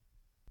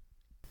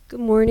Good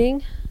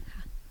morning.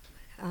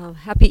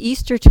 Happy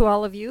Easter to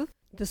all of you.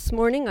 This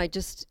morning, are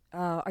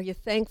you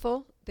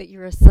thankful that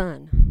you're a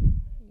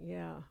son?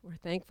 Yeah, we're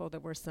thankful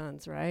that we're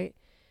sons, right?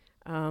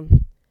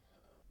 Um,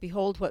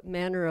 Behold, what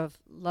manner of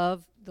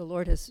love the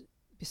Lord has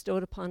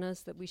bestowed upon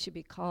us that we should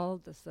be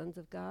called the sons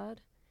of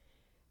God.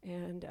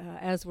 And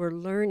as we're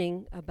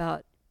learning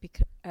about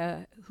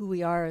who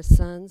we are as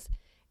sons,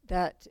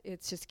 that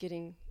it's just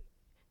getting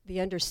the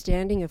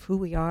understanding of who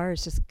we are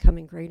is just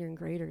coming greater and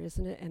greater,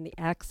 isn't it? And the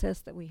access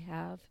that we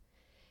have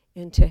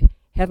into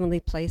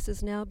heavenly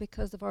places now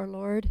because of our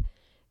Lord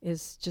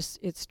is just,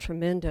 it's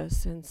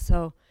tremendous. And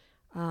so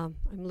I'm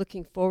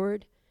looking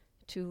forward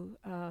to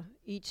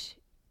each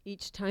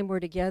time we're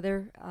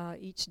together,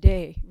 each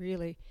day,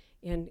 really,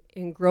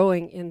 in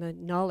growing in the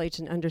knowledge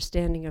and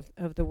understanding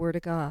of the Word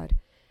of God.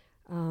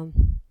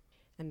 And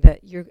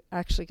that you're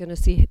actually going to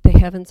see the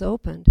heavens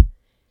opened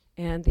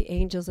and the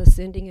angels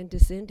ascending and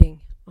descending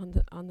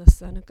on the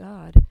Son of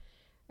God.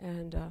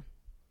 And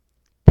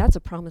that's a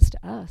promise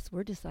to us.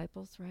 We're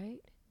disciples, right?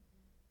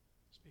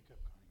 Speak up,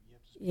 Connie. You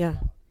have to speak Yeah.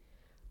 loud.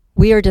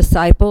 We are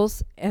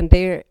disciples, and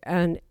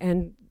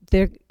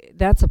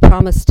that's a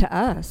promise to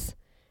us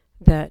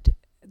that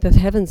the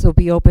heavens will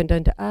be opened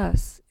unto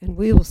us, and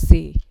we will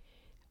see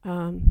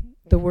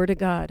the Word of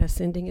God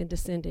ascending and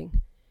descending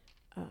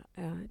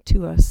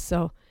to us.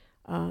 So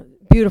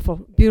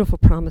beautiful, beautiful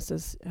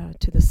promises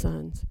to the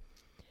sons.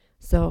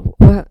 So,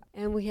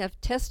 and we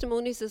have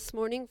testimonies this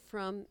morning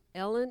from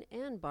Ellen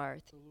and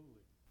Barth.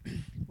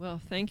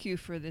 Well, thank you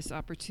for this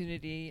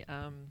opportunity.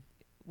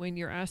 When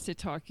you're asked to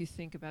talk, you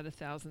think about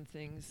 1,000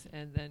 things,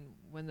 and then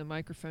when the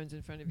microphone's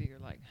in front of you, you're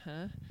like,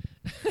 huh?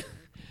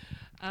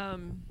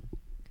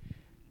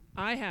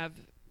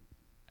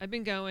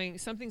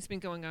 Something's been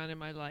going on in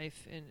my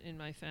life, in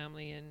my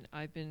family, and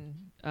I've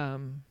been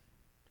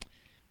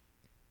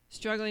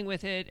struggling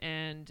with it,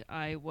 and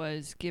I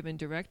was given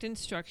direct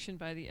instruction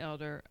by the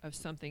elder of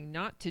something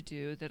not to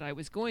do that I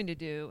was going to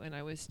do, and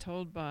I was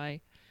told by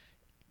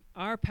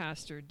our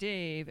pastor,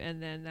 Dave, and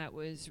then that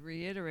was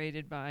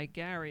reiterated by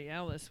Gary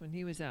Ellis when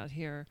he was out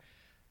here,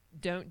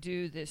 don't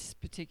do this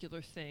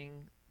particular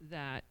thing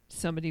that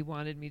somebody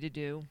wanted me to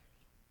do.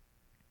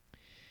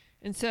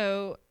 And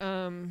so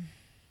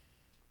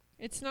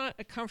it's not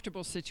a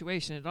comfortable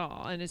situation at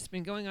all, and it's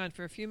been going on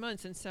for a few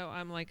months, and so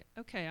I'm like,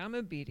 okay, I'm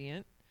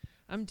obedient.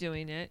 I'm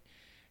doing it.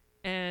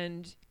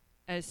 And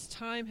as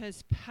time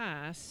has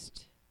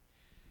passed,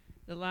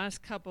 the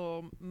last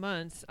couple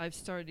months, I've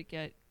started to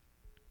get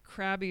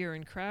crabbier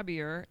and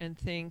crabbier and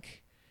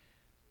think,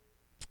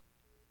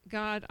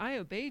 God, I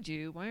obeyed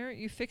you. Why aren't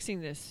you fixing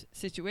this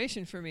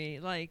situation for me?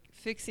 Like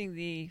fixing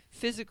the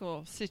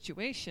physical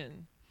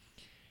situation.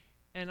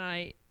 And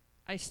I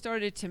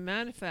started to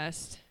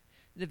manifest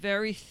the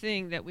very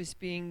thing that was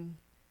being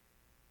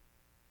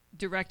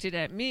directed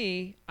at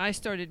me. I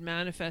started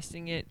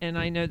manifesting it, and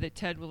I know that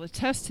Ted will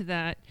attest to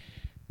that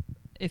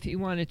if he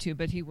wanted to,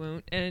 but he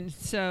won't. And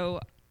so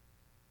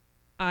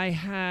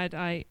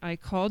I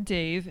called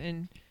Dave,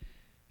 and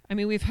I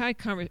mean, we've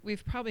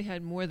probably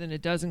had more than a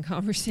dozen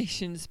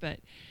conversations, but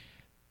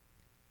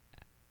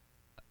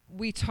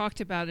we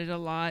talked about it a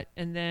lot,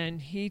 and then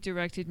he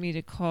directed me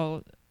to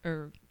call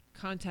or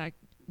contact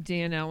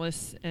Dan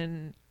Ellis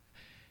and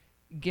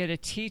get a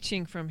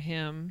teaching from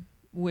him,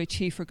 which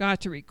he forgot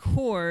to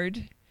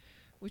record,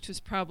 which was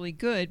probably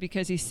good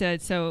because he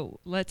said, so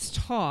let's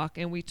talk.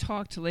 And we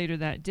talked later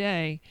that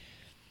day.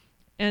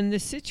 And the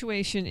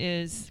situation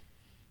is,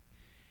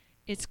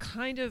 it's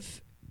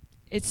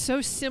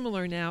so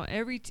similar now.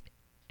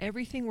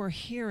 Everything we're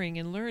hearing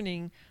and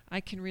learning, I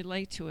can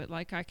relate to it.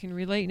 Like I can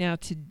relate now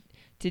to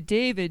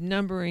David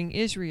numbering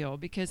Israel,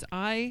 because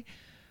I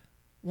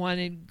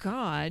wanted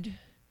God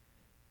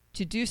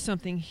to do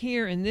something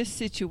here in this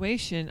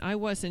situation. I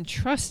wasn't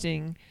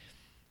trusting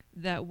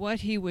that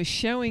what he was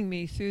showing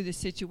me through the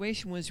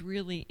situation was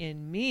really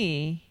in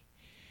me,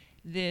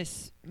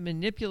 this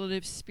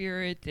manipulative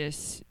spirit,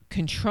 this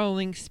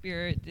controlling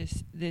spirit,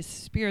 this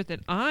spirit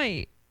that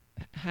I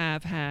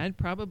have had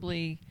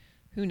probably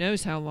who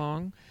knows how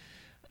long,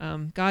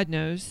 God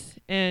knows,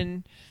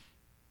 and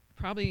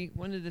probably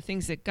one of the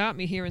things that got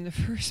me here in the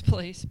first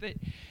place. But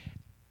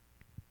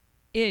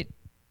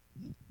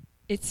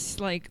it's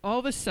like all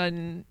of a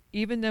sudden,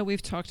 even though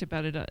we've talked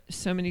about it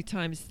so many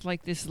times, it's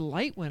like this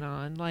light went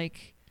on,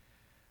 like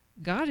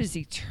God is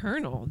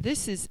eternal.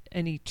 This is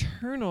an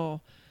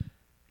eternal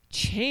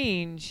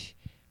change,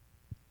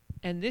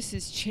 and this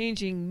is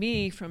changing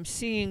me from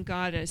seeing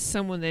God as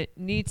someone that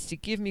needs to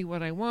give me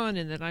what I want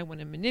and that I want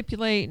to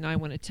manipulate and I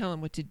want to tell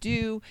him what to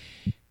do.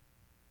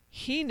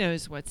 He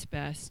knows what's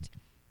best.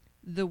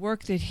 The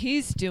work that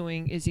he's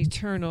doing is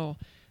eternal,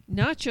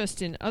 not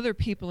just in other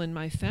people in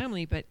my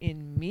family, but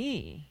in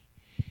me.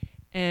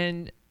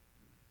 And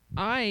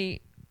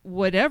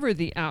whatever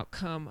the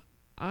outcome,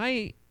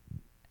 I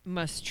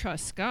must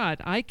trust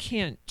God. I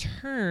can't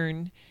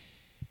turn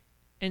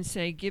and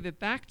say, give it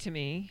back to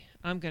me.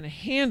 I'm going to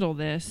handle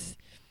this,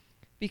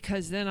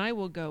 because then I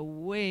will go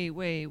way,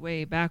 way,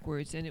 way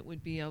backwards, and it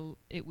would be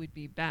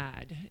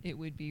bad. It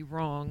would be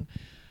wrong.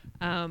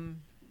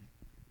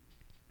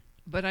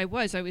 but I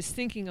was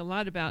thinking a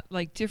lot about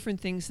like different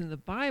things in the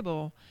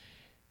Bible,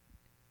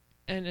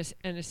 and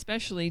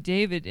especially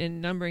David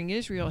in numbering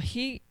Israel.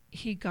 He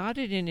got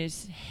it in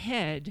his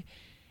head,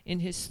 in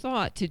his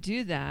thought to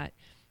do that.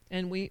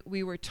 And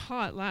we were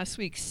taught last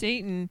week,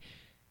 Satan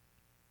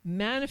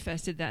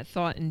manifested that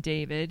thought in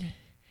David,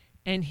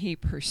 and he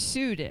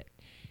pursued it.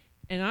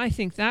 And I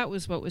think that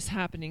was what was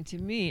happening to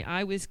me.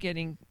 I was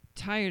getting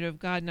tired of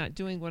God not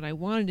doing what I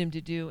wanted him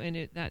to do,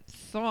 and that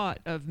thought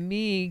of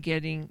me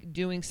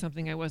doing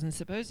something I wasn't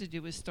supposed to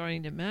do was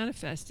starting to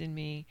manifest in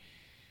me.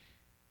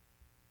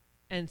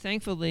 And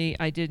thankfully,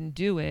 I didn't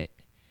do it.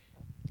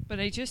 But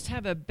I just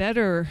have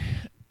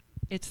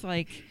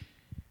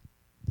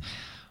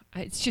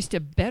it's just a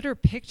better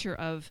picture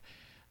of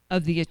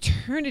the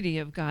eternity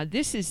of God.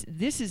 This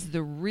is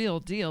the real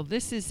deal.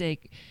 This is a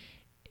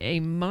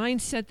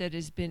mindset that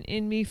has been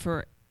in me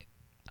for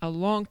a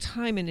long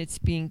time, and it's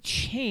being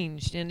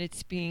changed and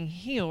it's being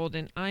healed,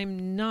 and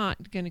I'm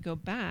not going to go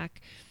back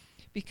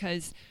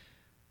because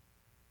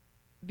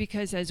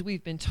as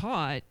we've been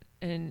taught,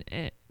 and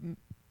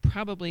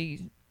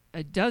probably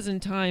a dozen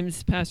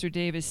times Pastor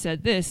Dave has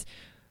said this,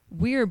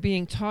 we are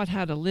being taught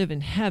how to live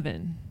in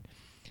heaven.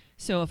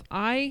 So if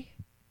I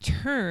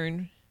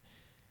turn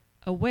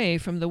away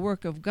from the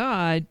work of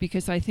God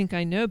because I think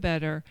I know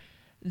better,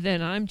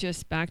 then I'm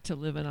just back to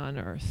living on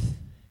earth.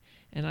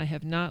 And I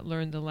have not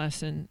learned the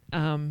lesson.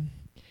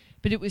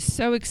 But it was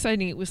so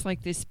exciting. It was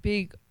like this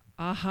big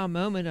aha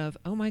moment of,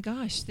 oh my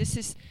gosh,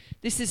 this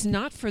is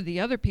not for the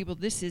other people.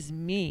 This is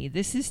me.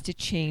 This is to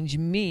change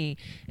me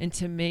and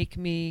to make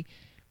me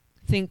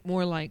think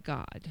more like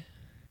God.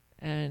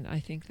 And I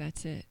think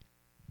that's it.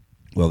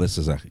 Well, this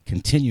is a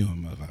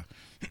continuum of a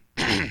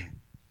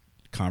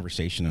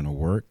conversation and a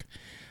work.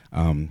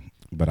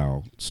 But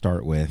I'll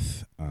start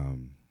with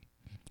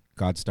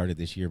God started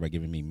this year by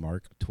giving me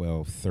Mark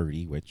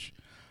 12:30, which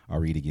I'll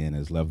read again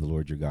as love the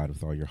Lord your God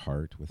with all your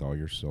heart, with all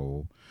your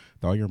soul,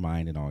 with all your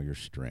mind, and all your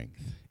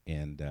strength.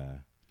 And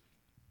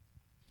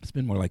it's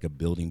been more like a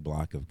building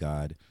block of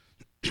God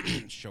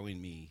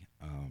showing me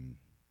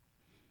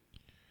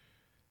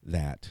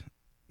that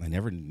I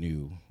never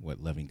knew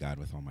what loving God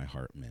with all my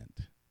heart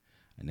meant.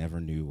 I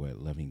never knew what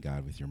loving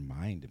God with your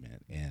mind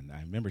meant. And I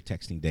remember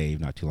texting Dave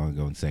not too long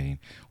ago and saying,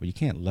 well, you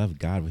can't love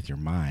God with your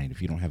mind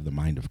if you don't have the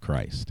mind of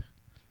Christ.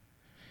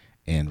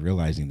 And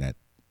realizing that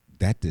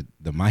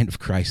the mind of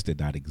Christ did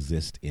not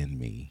exist in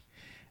me.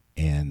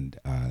 And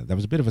that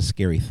was a bit of a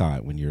scary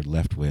thought when you're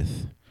left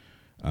with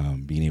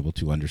being able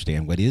to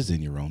understand what is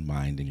in your own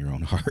mind and your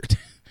own heart.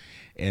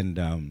 And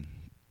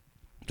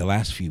the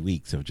last few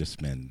weeks have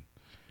just been,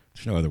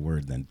 there's no other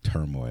word than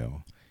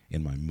turmoil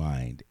in my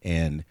mind.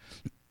 And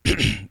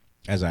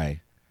as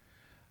I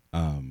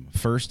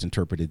first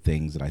interpreted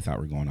things that I thought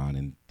were going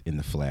on in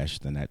the flesh,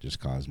 then that just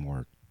caused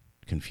more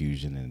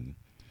confusion and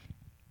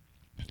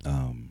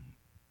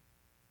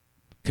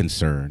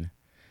concern.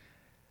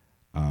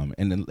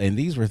 And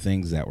these were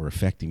things that were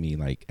affecting me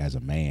like as a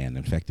man,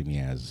 affecting me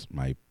as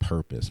my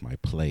purpose, my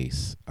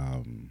place,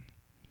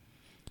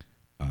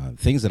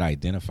 things that I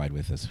identified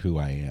with as who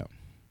I am.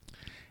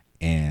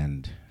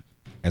 And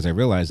as I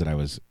realized that I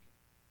was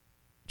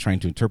trying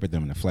to interpret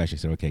them in the flesh, I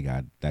said, okay,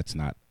 God, that's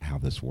not how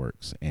this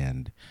works.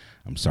 And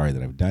I'm sorry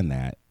that I've done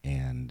that.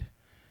 And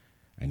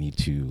I need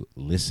to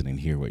listen and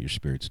hear what your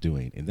Spirit's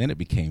doing. And then it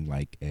became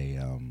like a,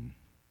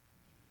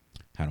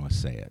 how do I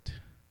say it?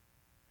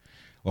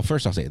 Well,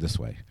 first I'll say it this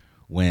way.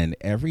 When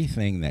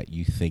everything that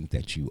you think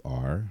that you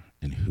are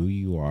and who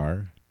you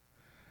are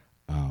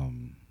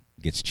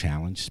gets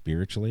challenged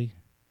spiritually,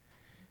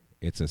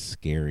 it's a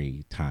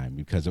scary time,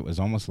 because it was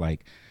almost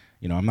like,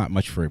 I'm not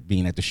much for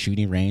being at the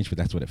shooting range, but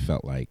that's what it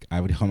felt like. I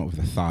would come up with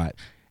a thought,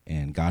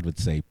 and God would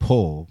say,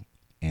 pull,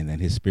 and then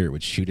his Spirit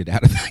would shoot it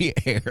out of the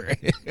air.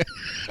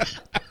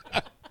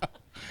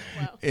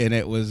 Wow. And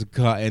it was,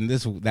 and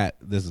this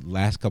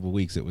last couple of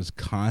weeks, it was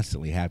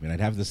constantly happening. I'd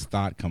have this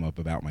thought come up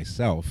about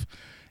myself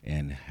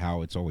and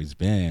how it's always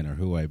been, or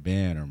who I've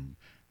been, or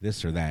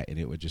this or that, and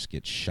it would just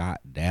get shot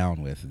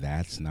down with,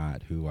 that's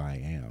not who I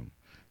am.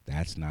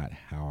 That's not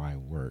how I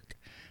work.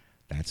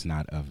 That's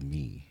not of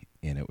me.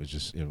 And it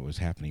was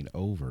happening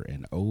over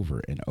and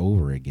over and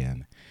over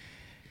again.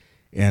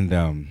 And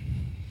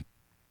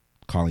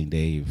calling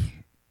Dave,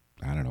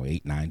 I don't know,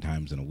 8-9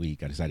 times in a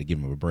week, I decided to give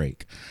him a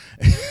break.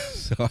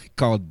 So I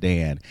called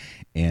Dan,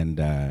 and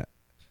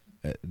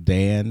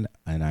Dan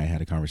and I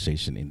had a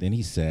conversation. And then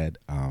he said,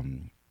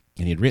 and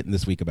he had written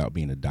this week about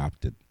being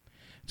adopted.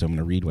 So I'm going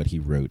to read what he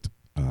wrote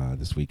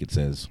this week. It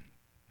says,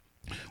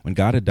 when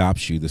God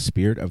adopts you, the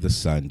Spirit of the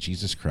Son,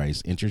 Jesus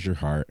Christ, enters your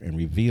heart and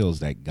reveals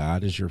that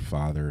God is your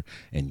Father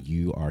and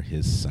you are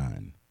his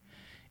Son.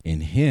 In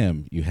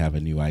him, you have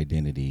a new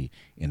identity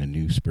in a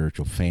new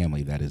spiritual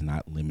family that is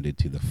not limited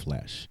to the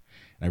flesh.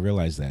 And I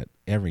realized that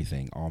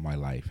everything, all my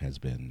life, has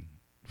been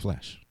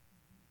flesh,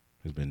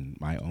 has been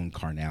my own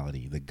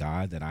carnality, the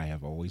God that I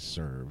have always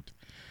served.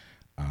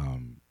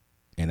 And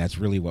that's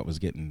really what was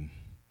getting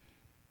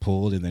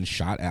pulled and then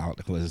shot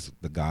out, was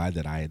the God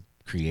that I had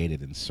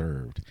created and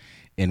served.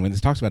 And when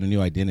this talks about a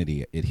new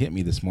identity, it hit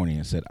me this morning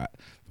and said,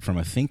 from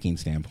a thinking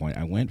standpoint,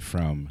 I went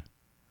from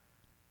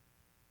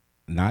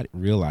not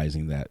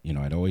realizing that,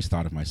 I'd always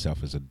thought of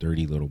myself as a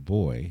dirty little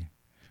boy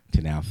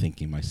to now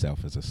thinking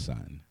myself as a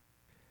son.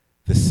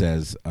 This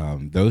says,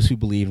 those who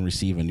believe and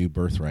receive a new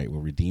birthright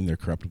will redeem their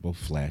corruptible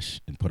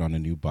flesh and put on a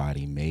new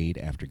body made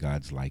after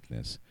God's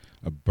likeness,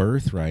 a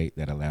birthright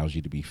that allows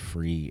you to be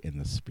free in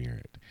the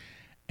spirit.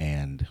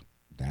 And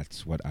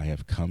that's what I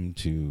have come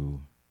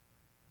to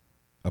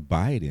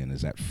abide in,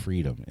 is that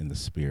freedom in the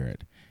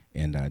spirit.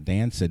 And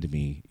Dan said to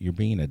me, you're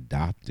being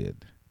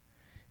adopted.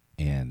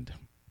 And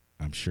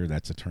I'm sure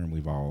that's a term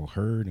we've all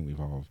heard and we've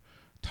all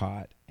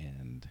taught.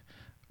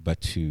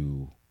 But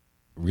to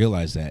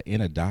realize that in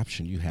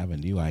adoption, you have a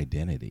new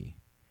identity.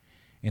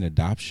 In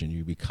adoption,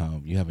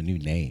 you have a new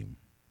name.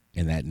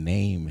 And that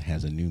name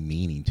has a new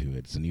meaning to it.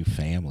 It's a new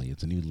family.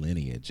 It's a new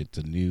lineage. It's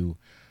a new,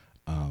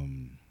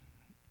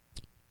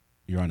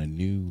 you're on a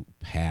new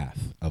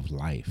path of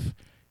life.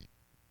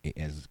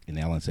 As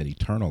Ellen said,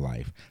 eternal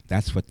life.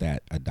 That's what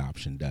that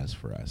adoption does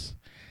for us.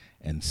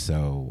 And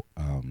so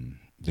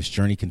this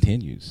journey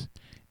continues.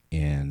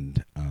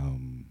 And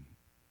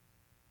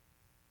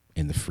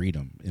the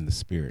freedom in the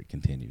spirit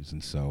continues.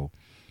 And so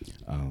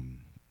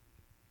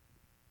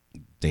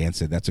Dan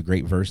said that's a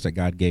great verse that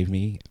God gave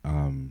me,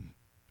 and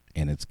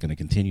it's going to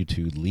continue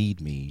to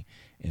lead me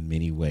in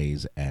many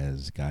ways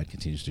as God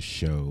continues to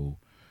show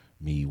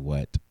me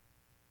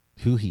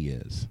who he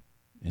is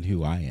and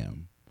who I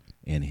am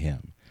in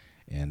him.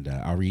 And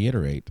I'll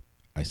reiterate,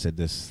 I said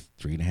this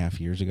 3.5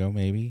 years ago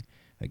maybe,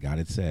 that God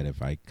had said,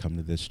 if I come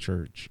to this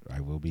church,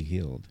 I will be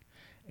healed.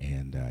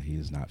 And he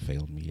has not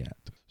failed me yet.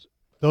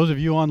 Those of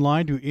you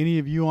online, do any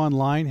of you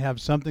online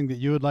have something that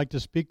you would like to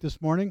speak this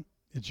morning?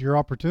 It's your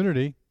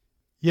opportunity.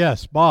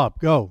 Yes, Bob,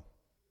 go.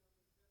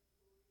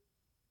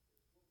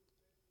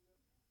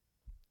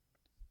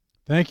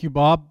 Thank you,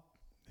 Bob.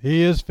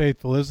 He is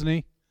faithful, isn't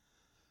he?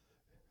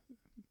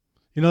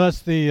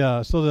 That's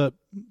the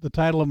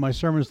title of my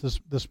sermons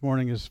this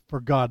morning is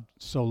For God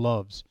So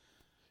Loves.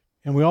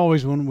 And we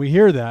always, when we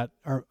hear that,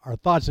 our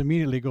thoughts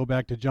immediately go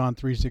back to John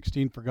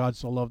 3:16, for God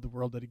so loved the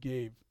world that he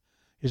gave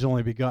his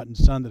only begotten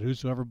Son, that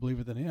whosoever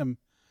believeth in him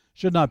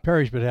should not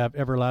perish but have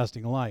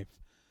everlasting life.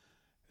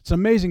 It's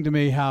amazing to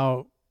me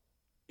how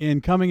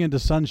in coming into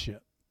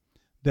sonship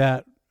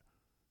that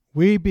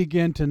we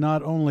begin to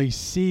not only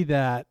see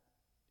that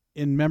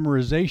in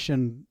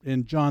memorization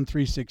in John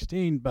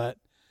 3:16, but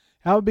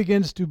how it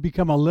begins to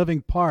become a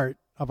living part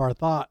of our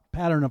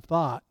pattern of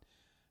thought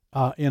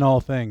in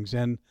all things.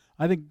 And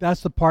I think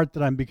that's the part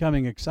that I'm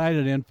becoming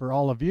excited in for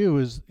all of you,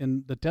 is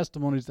in the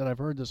testimonies that I've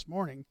heard this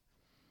morning,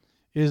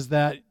 is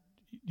that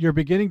you're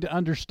beginning to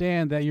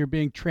understand that you're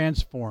being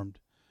transformed.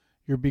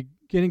 You're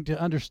beginning to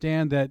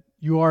understand that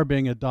you are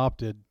being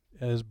adopted,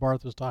 as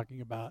Barth was talking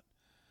about,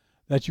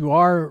 that you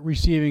are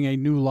receiving a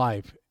new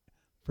life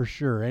for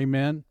sure.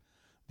 Amen.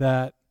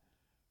 That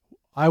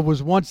I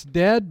was once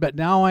dead, but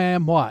now I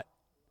am what?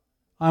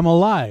 I'm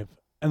alive.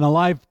 And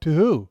alive to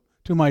who?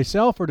 To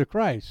myself or to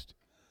Christ?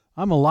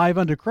 I'm alive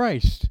unto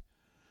Christ.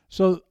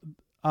 So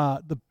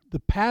the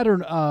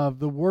pattern of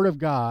the Word of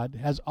God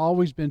has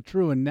always been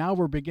true, and now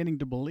we're beginning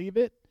to believe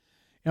it,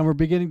 and we're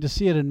beginning to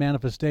see it in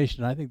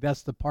manifestation. I think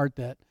that's the part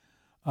that,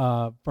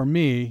 for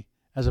me,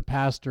 as a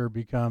pastor,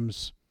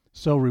 becomes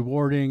so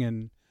rewarding.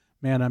 And,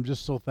 man, I'm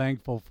just so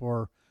thankful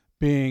for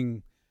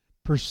being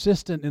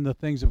persistent in the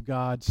things of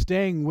God,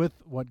 staying with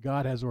what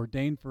God has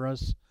ordained for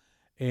us,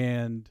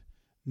 and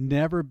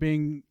never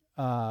being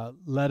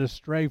led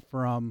astray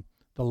from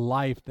the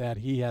life that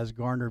he has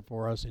garnered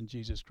for us in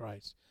Jesus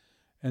Christ.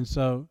 And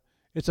so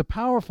it's a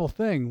powerful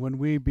thing when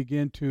we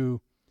begin to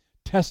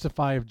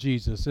testify of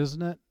Jesus,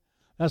 isn't it?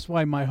 That's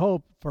why my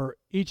hope for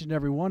each and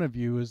every one of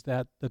you is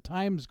that the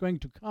time is going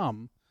to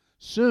come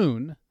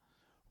soon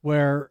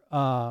where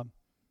I'm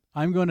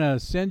going to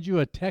send you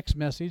a text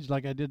message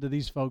like I did to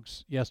these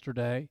folks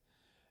yesterday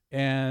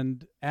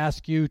and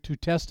ask you to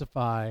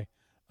testify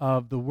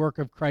of the work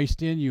of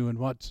Christ in you and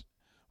what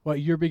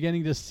you're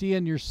beginning to see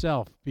in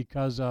yourself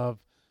because of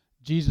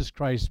Jesus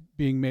Christ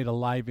being made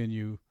alive in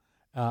you.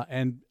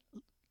 And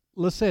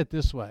let's say it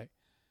this way.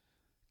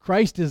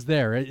 Christ is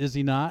there, is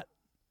he not?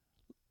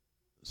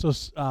 So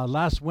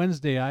last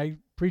Wednesday I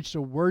preached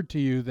a word to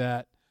you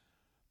that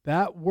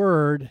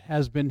word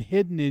has been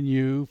hidden in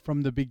you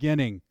from the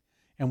beginning.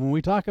 And when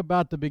we talk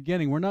about the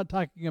beginning, we're not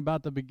talking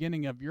about the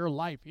beginning of your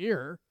life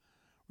here.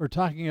 We're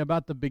talking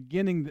about the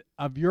beginning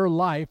of your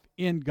life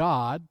in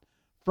God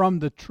from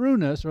the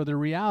trueness or the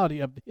reality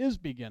of his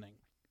beginning.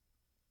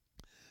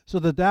 So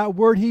that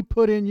word he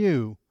put in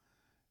you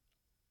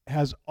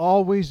has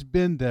always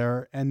been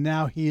there, and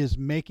now he is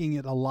making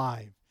it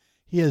alive.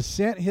 He has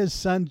sent his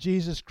Son,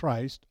 Jesus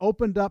Christ,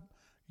 opened up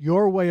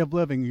your way of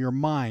living, your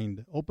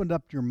mind, opened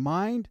up your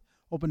mind,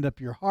 opened up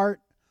your heart,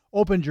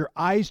 opened your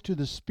eyes to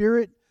the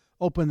Spirit,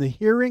 opened the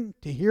hearing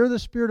to hear the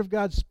Spirit of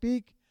God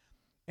speak,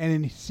 and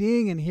in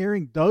seeing and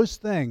hearing those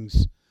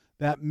things,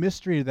 that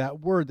mystery, that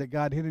word that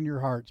God hid in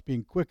your hearts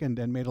being quickened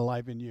and made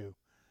alive in you.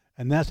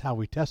 And that's how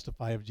we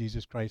testify of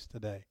Jesus Christ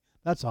today.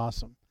 That's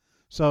awesome.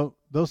 So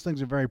those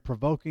things are very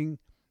provoking,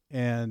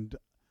 and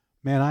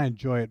man, I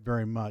enjoy it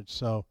very much.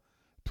 So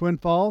Twin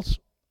Falls,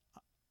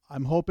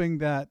 I'm hoping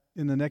that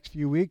in the next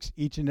few weeks,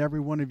 each and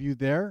every one of you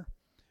there,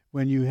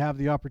 when you have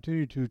the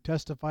opportunity to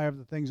testify of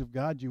the things of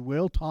God, you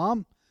will.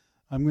 Tom,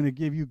 I'm going to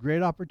give you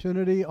great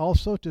opportunity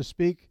also to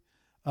speak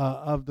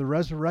of the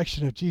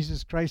resurrection of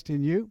Jesus Christ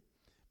in you.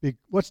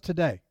 What's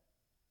today?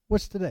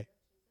 What's today?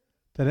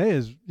 Today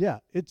is,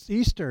 it's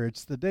Easter.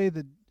 It's the day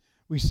that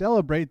we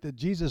celebrate that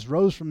Jesus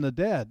rose from the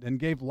dead and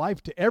gave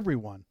life to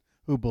everyone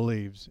who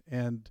believes,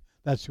 and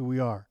that's who we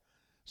are.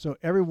 So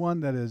everyone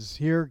that is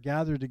here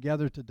gathered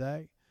together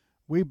today,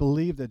 we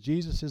believe that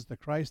Jesus is the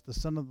Christ, the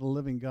Son of the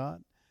living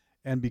God,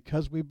 and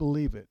because we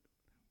believe it,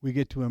 we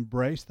get to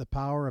embrace the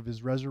power of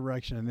his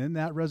resurrection, and in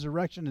that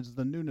resurrection is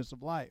the newness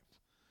of life.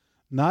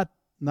 Not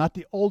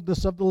the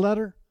oldness of the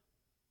letter,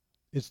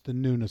 it's the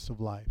newness of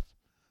life,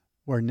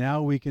 where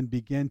now we can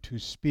begin to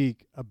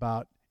speak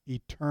about the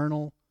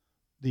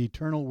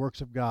eternal works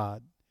of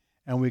God,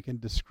 and we can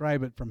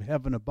describe it from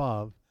heaven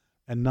above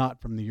and not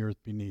from the earth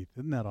beneath.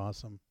 Isn't that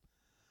awesome?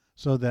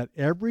 So that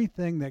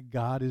everything that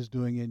God is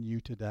doing in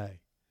you today,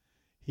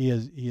 he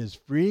is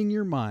freeing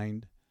your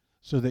mind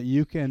so that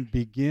you can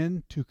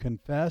begin to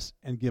confess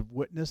and give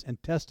witness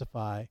and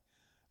testify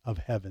of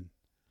heaven.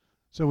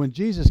 So when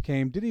Jesus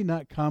came, did he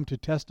not come to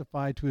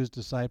testify to his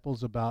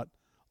disciples about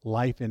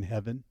life in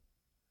heaven?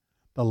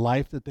 The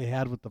life that they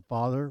had with the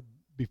Father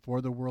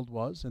before the world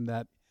was, and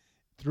that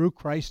through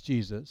Christ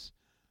Jesus,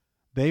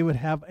 they would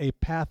have a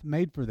path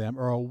made for them,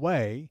 or a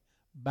way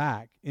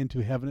back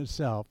into heaven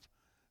itself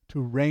to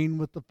reign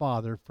with the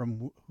Father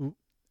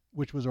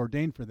which was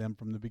ordained for them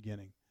from the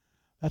beginning.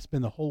 That's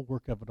been the whole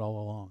work of it all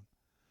along.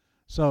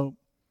 So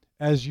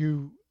as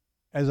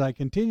I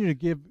continue to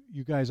give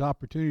you guys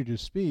opportunity to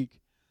speak,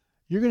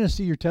 you're going to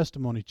see your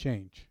testimony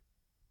change.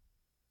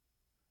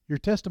 Your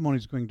testimony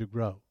is going to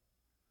grow.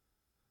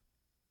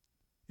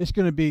 It's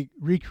going to be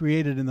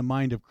recreated in the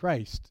mind of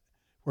Christ,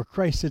 where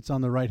Christ sits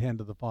on the right hand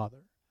of the Father.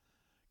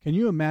 Can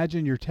you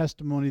imagine your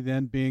testimony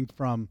then being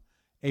from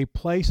a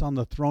place on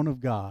the throne of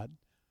God,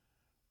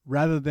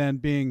 rather than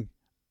being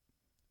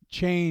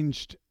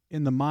changed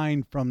in the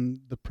mind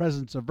from the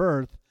presence of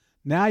earth?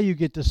 Now you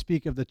get to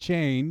speak of the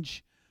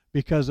change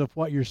because of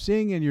what you're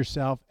seeing in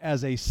yourself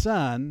as a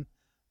son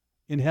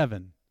in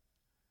heaven.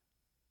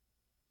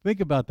 Think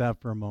about that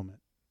for a moment.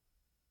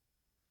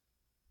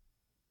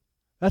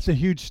 That's a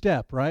huge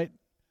step, right?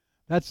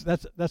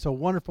 That's a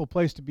wonderful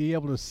place to be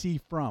able to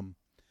see from.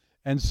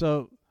 And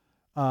so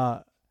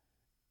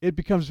it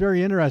becomes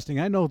very interesting.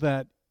 I know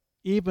that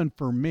even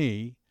for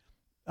me,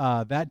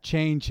 that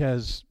change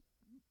has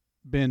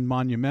been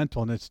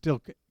monumental, and it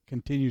still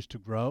continues to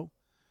grow.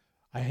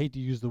 I hate to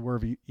use the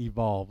word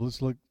evolve.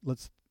 Let's look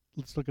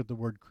at the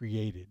word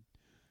created.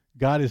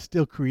 God is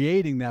still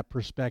creating that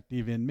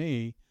perspective in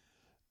me,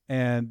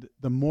 and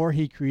the more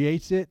he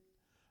creates it,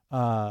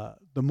 the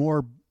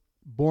more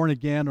born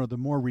again, or the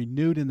more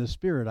renewed in the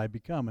Spirit I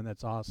become, and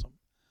that's awesome.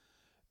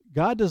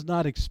 God does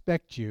not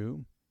expect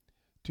you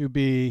to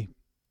be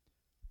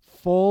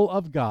full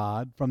of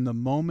God from the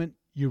moment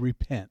you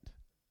repent.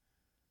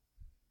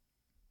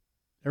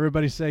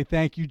 Everybody say,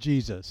 "Thank you,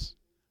 Jesus,"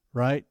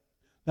 right?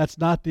 That's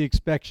not the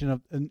expectation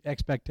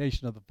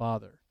of the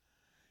Father.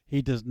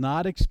 He does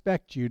not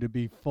expect you to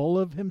be full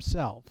of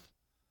himself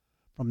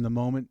from the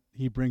moment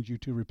he brings you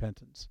to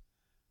repentance.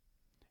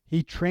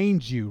 He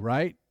trains you,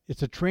 right?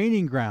 It's a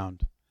training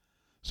ground.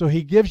 So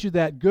he gives you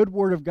that good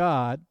word of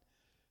God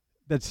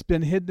that's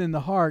been hidden in the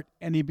heart,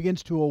 and he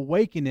begins to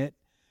awaken it.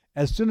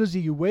 As soon as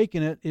you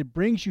awaken it, it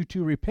brings you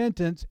to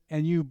repentance,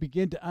 and you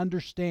begin to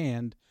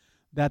understand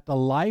that the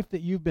life that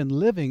you've been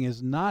living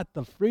is not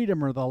the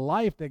freedom or the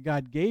life that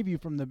God gave you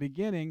from the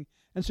beginning,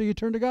 and so you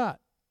turn to God.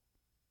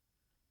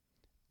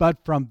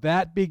 But from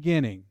that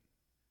beginning,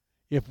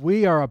 if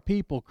we are a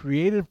people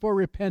created for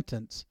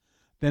repentance,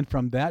 then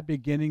from that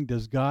beginning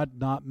does God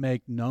not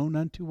make known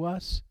unto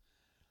us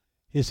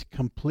his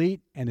complete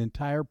and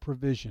entire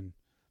provision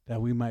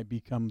that we might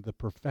become the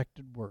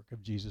perfected work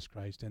of Jesus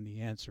Christ? And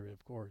the answer,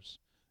 of course,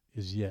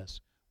 is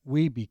yes.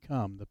 We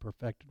become the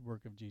perfected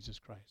work of Jesus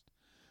Christ.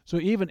 So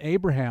even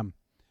Abraham,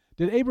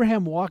 did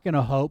Abraham walk in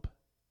a hope?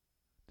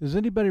 Does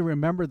anybody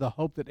remember the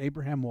hope that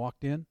Abraham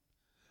walked in?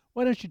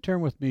 Why don't you turn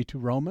with me to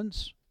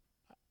Romans,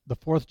 the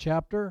 4th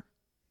chapter,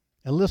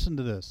 and listen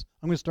to this.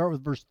 I'm going to start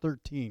with verse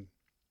 13.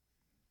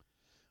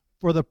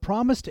 For the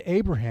promise to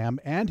Abraham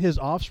and his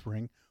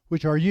offspring,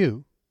 which are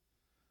you,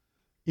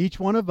 each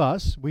one of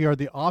us, we are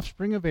the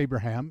offspring of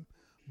Abraham.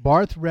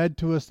 Barth read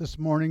to us this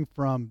morning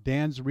from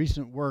Dan's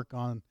recent work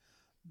on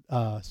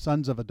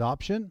sons of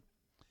adoption.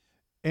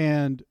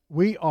 And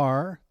we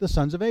are the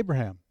sons of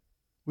Abraham.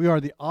 We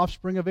are the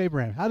offspring of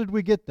Abraham. How did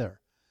we get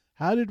there?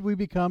 How did we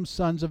become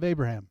sons of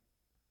Abraham?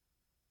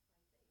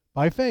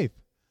 By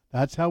faith.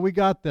 That's how we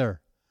got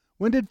there.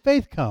 When did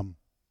faith come?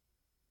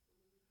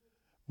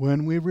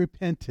 When we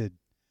repented.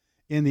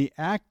 In the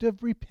act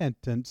of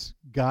repentance,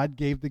 God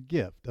gave the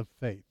gift of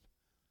faith.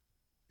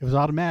 It was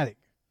automatic.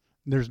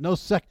 There's no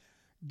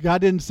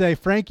God didn't say,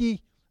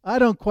 Frankie, I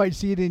don't quite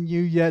see it in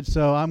you yet,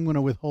 so I'm going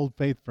to withhold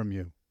faith from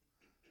you.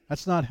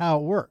 That's not how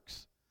it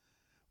works.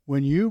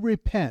 When you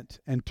repent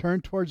and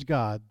turn towards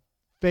God,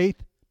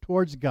 faith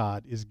towards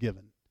God is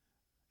given.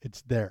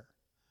 It's there.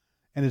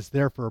 And it's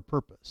there for a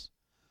purpose.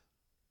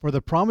 For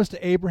the promise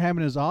to Abraham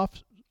and his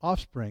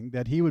offspring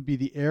that he would be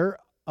the heir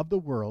of the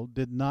world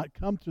did not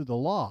come through the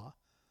law,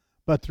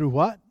 but through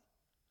what?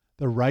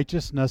 The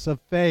righteousness of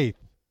faith.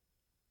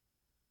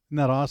 Isn't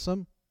that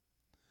awesome?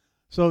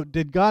 So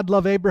did God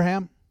love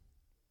Abraham?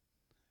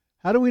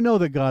 How do we know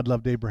that God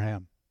loved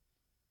Abraham?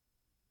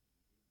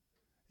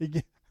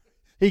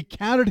 He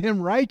counted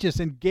him righteous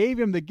and gave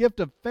him the gift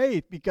of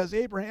faith because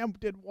Abraham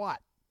did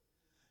what?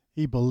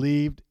 He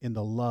believed in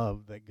the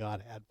love that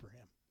God had for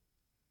him.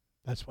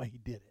 That's why he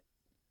did it.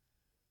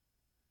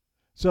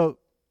 So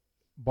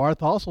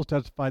Barth also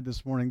testified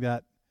this morning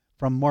that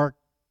from Mark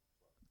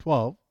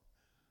 12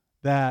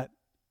 that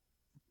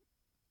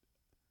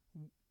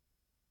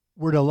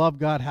we're to love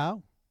God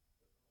how?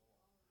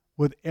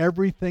 With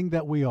everything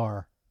that we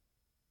are.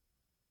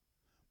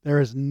 There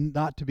is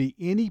not to be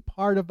any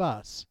part of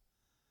us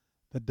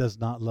that does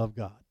not love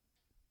God.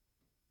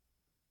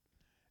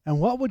 And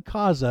what would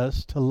cause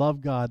us to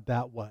love God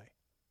that way?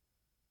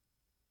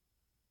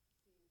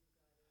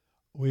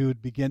 We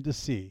would begin to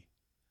see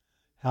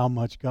how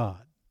much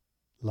God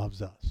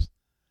loves us.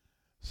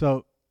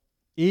 So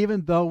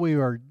even though we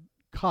are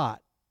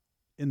caught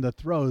in the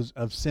throes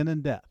of sin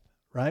and death,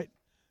 right?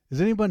 Is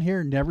anyone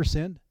here never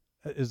sinned?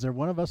 Is there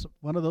one of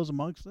those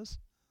amongst us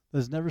that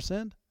has never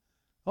sinned?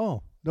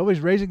 Oh, nobody's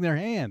raising their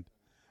hand.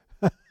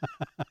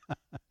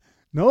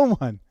 No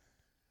one.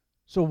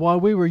 So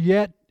while we were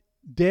yet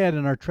dead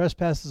in our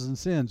trespasses and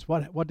sins,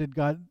 what did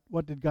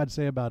God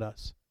say about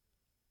us?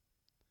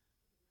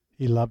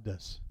 He loved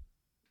us.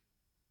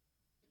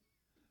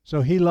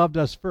 So he loved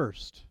us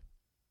first.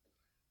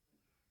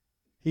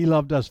 He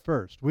loved us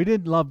first. We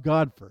didn't love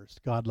God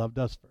first. God loved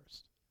us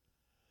first.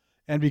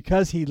 And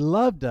because he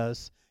loved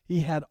us,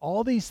 he had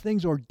all these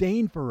things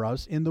ordained for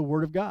us in the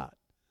Word of God.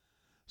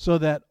 So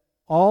that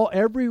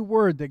every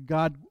word that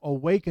God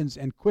awakens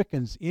and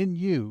quickens in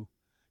you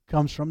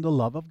comes from the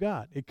love of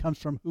God. It comes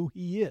from who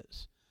he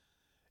is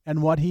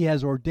and what he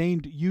has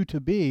ordained you to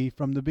be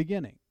from the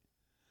beginning.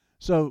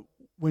 So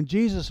when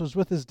Jesus was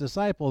with his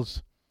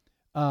disciples,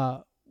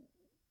 what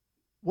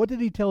did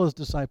he tell his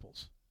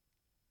disciples?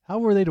 How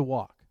were they to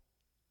walk?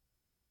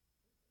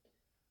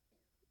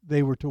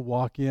 They were to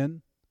walk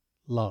in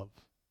love.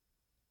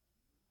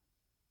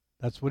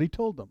 That's what he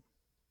told them.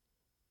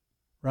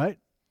 Right?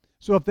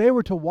 So if they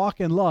were to walk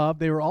in love,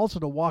 they were also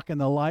to walk in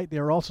the light. They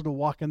were also to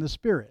walk in the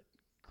Spirit.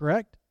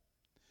 Correct?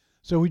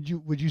 So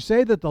would you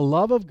say that the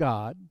love of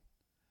God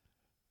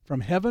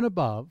from heaven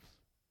above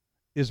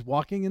is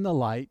walking in the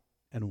light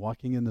and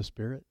walking in the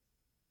Spirit?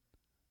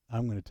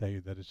 I'm going to tell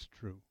you that it's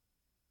true.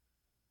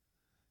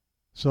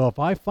 So if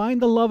I find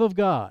the love of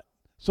God,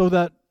 so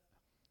that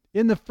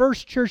in the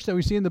first church that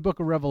we see in the book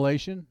of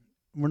Revelation,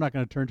 we're not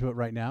going to turn to it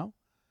right now,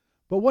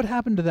 but what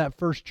happened to that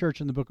first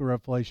church in the book of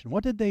Revelation?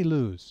 What did they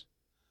lose?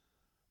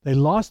 They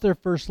lost their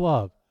first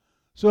love.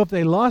 So if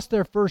they lost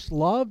their first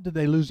love, did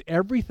they lose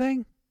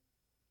everything?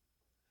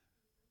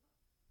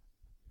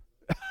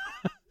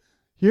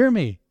 Hear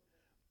me.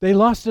 They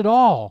lost it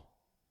all.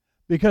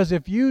 Because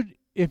if you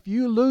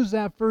lose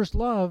that first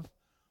love,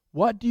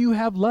 what do you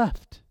have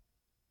left?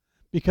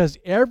 Because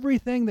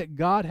everything that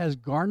God has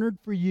garnered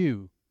for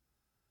you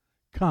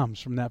comes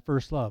from that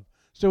first love.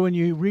 So when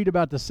you read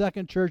about the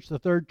second church, the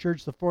third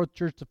church, the fourth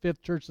church, the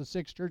fifth church, the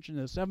sixth church, and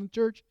the seventh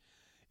church,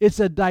 it's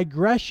a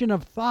digression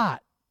of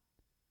thought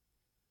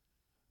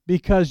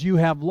because you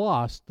have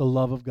lost the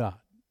love of God.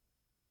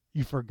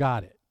 You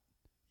forgot it.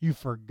 You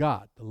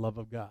forgot the love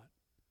of God.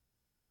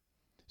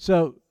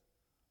 So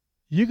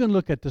you can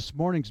look at this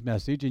morning's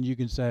message and you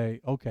can say,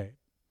 okay,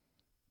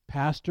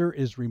 Pastor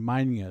is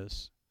reminding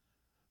us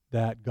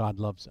that God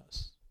loves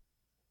us.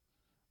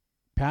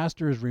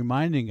 Pastor is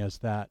reminding us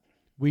that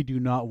we do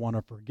not want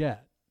to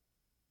forget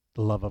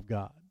the love of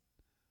God.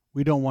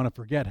 We don't want to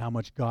forget how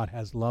much God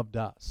has loved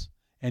us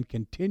and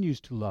continues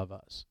to love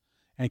us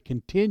and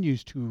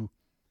continues to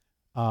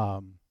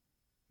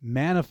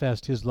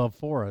manifest his love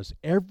for us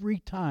every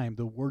time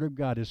the Word of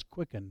God is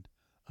quickened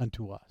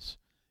unto us.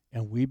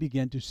 And we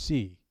begin to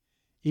see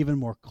even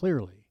more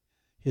clearly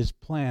his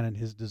plan and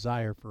his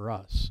desire for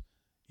us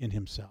in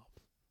himself.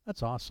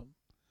 That's awesome.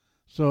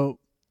 So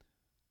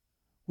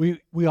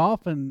we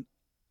often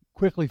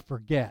quickly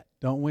forget,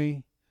 don't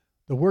we?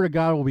 The Word of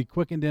God will be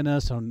quickened in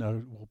us, and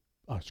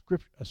a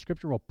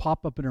scripture will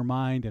pop up in our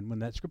mind, and when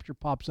that scripture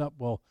pops up,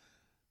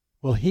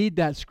 we'll heed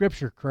that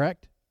scripture,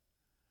 correct?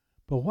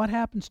 But what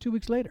happens 2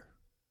 weeks later?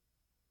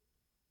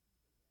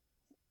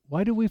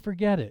 Why do we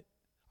forget it?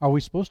 Are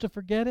we supposed to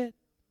forget it?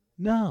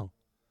 No.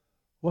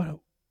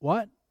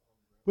 What?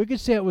 We could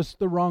say it was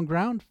the wrong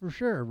ground for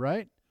sure,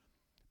 right?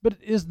 But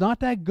is not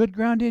that good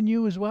ground in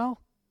you as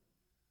well?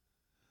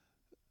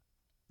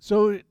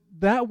 So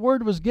that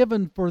word was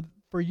given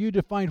for you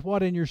to find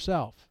what in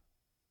yourself?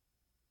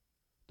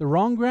 The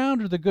wrong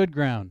ground or the good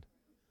ground?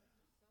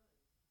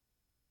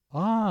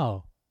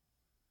 Oh,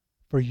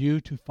 for you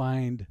to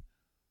find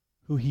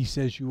who he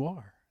says you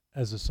are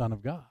as a son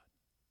of God.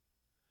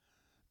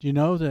 Do you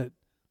know that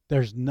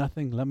there's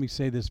nothing, let me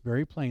say this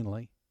very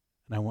plainly,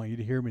 and I want you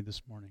to hear me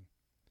this morning.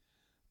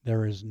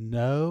 There is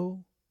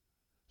no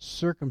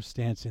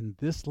circumstance in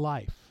this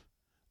life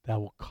that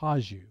will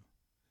cause you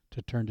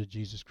to turn to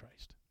Jesus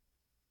Christ.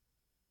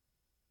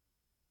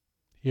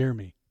 Hear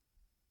me.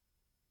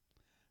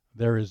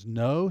 There is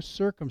no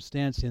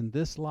circumstance in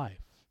this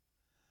life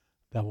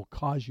that will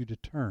cause you to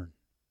turn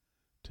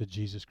to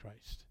Jesus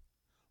Christ.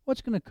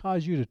 What's going to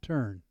cause you to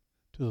turn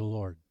to the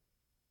Lord?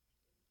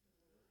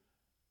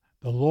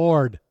 The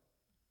Lord.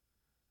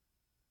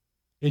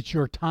 It's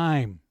your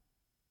time.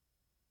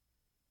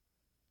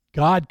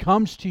 God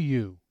comes to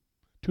you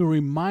to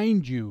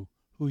remind you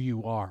who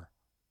you are.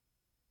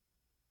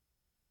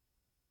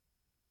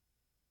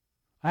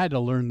 I had to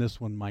learn this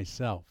one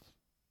myself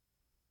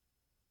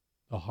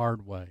the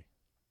hard way.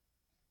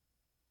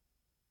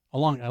 I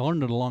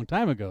learned it a long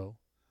time ago,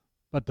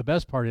 but the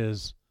best part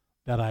is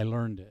that I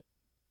learned it.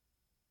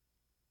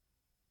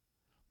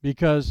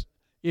 Because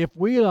if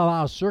we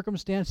allow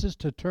circumstances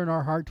to turn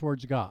our heart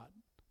towards God,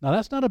 now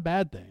that's not a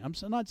bad thing. I'm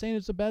not saying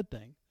it's a bad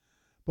thing,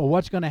 but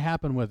what's going to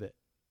happen with it?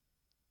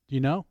 Do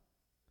you know?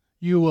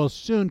 You will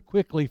soon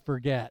quickly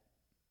forget.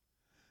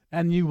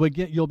 And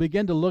you'll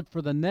begin to look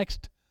for the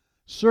next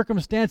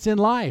circumstance in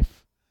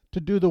life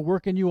to do the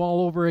work in you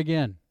all over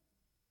again.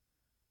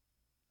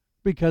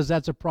 Because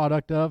that's a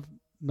product of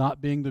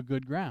not being the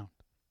good ground.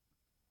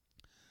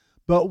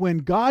 But when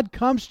God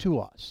comes to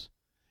us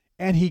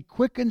and he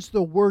quickens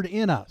the word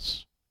in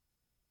us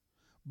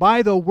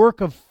by the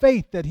work of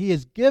faith that he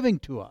is giving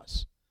to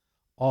us,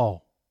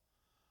 all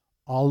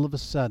of a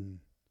sudden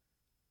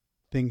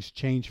things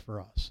change for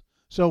us.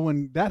 So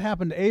when that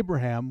happened to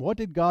Abraham, what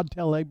did God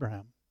tell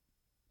Abraham?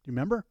 Do you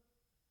remember?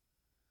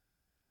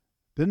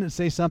 Didn't it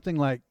say something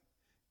like,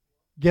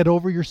 get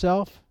over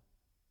yourself?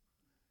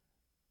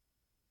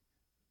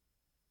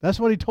 That's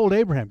what he told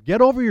Abraham.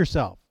 Get over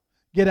yourself.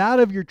 Get out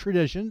of your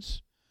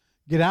traditions.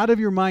 Get out of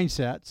your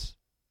mindsets.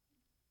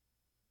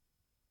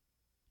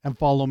 And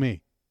follow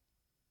me.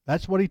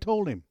 That's what he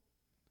told him.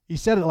 He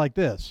said it like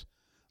this.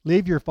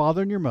 Leave your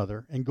father and your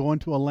mother and go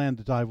into a land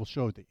that I will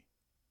show thee.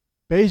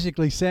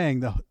 Basically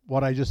saying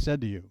what I just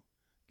said to you.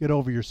 Get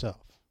over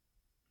yourself.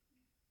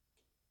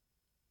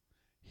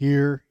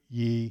 Hear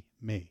ye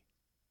me.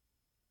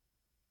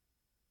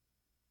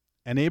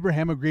 And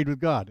Abraham agreed with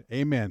God.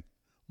 Amen.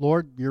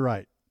 Lord, you're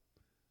right.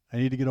 I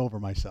need to get over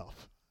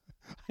myself.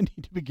 I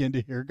need to begin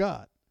to hear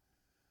God.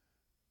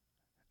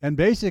 And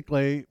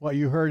basically, what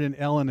you heard in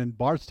Ellen and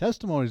Bart's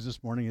testimonies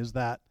this morning is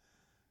that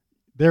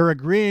they're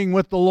agreeing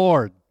with the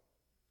Lord.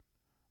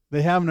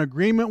 They have an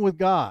agreement with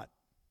God.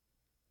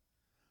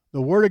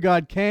 The Word of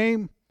God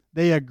came.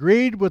 They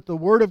agreed with the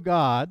Word of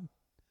God.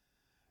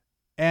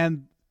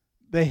 And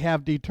they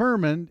have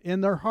determined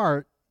in their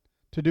heart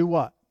to do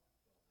what?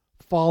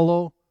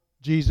 Follow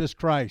Jesus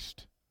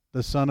Christ,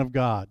 the Son of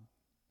God.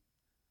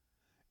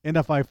 And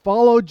if I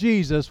follow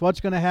Jesus, what's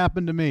going to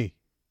happen to me?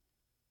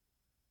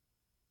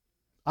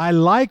 I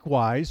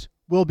likewise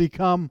will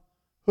become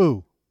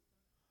who?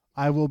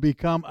 I will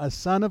become a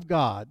son of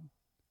God,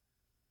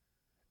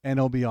 and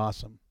it'll be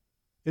awesome.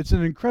 It's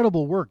an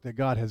incredible work that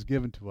God has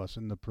given to us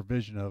in the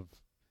provision of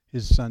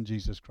his Son,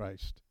 Jesus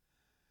Christ.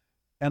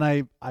 And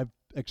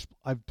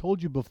I've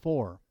told you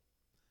before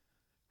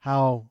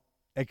how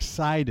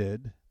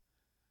excited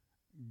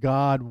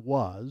God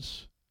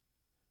was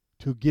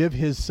to give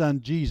his Son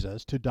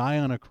Jesus to die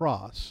on a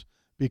cross,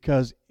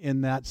 because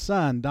in that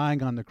Son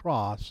dying on the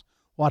cross,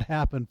 what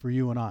happened for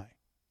you and I?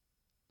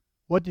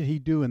 What did he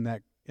do in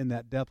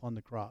that death on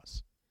the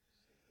cross?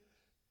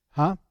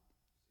 Huh?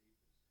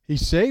 He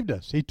saved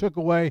us. He took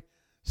away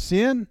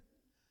sin.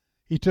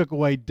 He took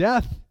away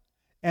death.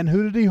 And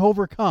who did he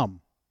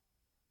overcome?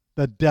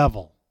 The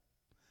devil.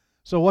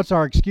 So what's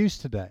our excuse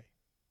today?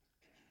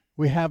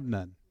 We have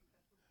none.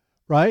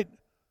 Right?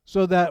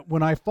 So that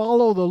when I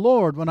follow the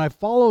Lord, when I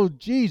follow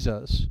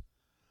Jesus,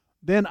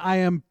 then I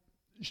am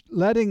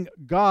letting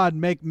God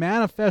make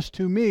manifest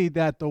to me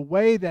that the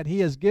way that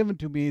he has given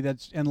to me,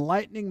 that's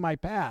enlightening my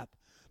path,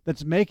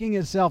 that's making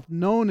itself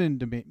known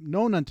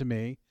unto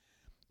me,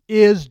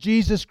 is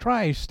Jesus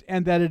Christ,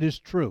 and that it is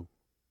true,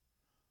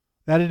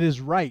 that it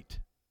is right.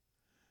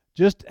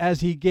 Just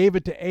as he gave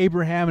it to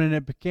Abraham and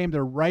it became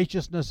the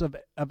righteousness of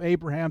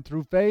Abraham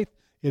through faith,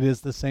 it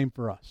is the same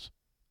for us.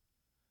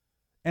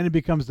 And it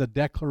becomes the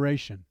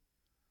declaration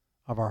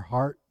of our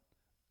heart,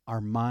 our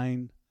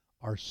mind,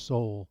 our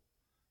soul,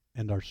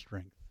 and our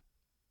strength.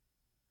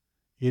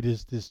 It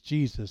is this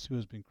Jesus who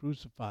has been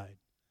crucified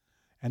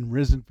and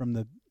risen from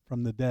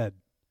the dead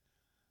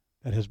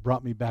that has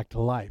brought me back to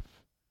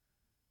life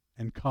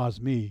and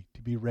caused me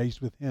to be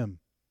raised with him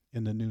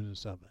in the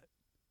newness of it.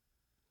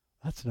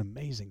 That's an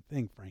amazing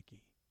thing,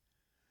 Frankie.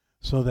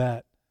 So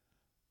that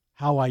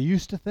how I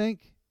used to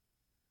think,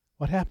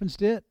 what happens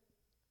to it?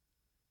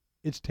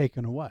 It's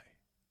taken away.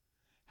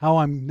 How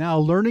I'm now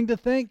learning to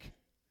think,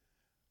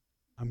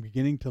 I'm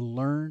beginning to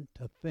learn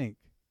to think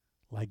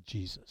like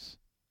Jesus.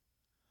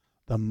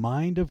 the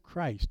mind of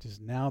Christ is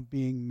now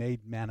being made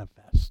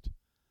manifest.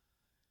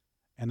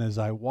 And as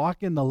I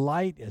walk in the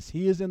light, as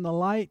he is in the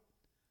light,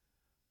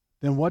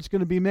 then what's going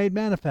to be made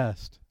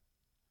manifest?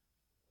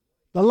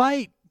 The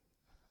light.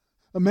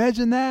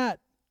 Imagine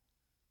that.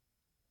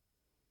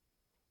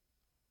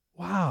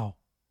 Wow.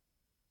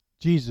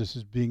 Jesus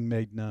is being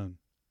made known.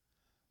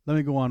 Let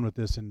me go on with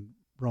this in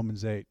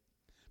Romans 8.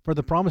 For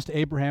the promise to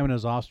Abraham and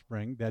his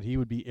offspring that he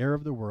would be heir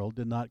of the world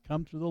did not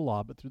come through the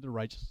law, but through the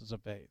righteousness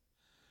of faith.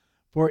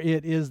 For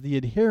it is the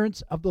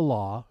adherents of the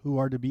law who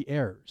are to be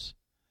heirs.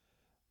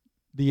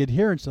 The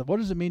adherents of, what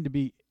does it mean to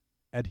be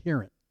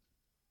adherent?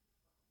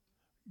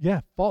 Yeah,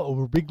 follow,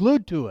 or be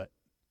glued to it.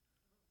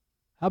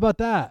 How about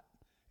that?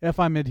 If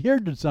I'm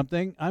adhered to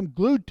something, I'm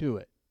glued to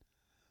it.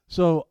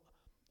 So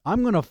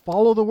I'm going to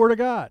follow the Word of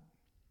God.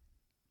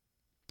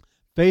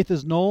 Faith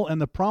is null and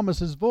the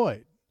promise is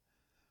void.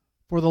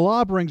 For the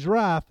law brings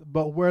wrath,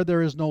 but where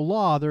there is no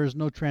law, there is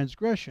no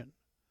transgression.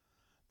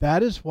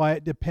 That is why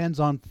it depends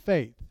on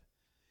faith,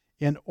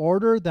 in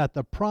order that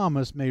the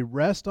promise may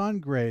rest on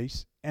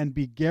grace and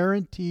be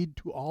guaranteed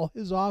to all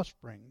his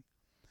offspring,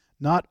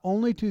 not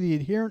only to the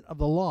adherent of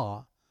the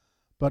law,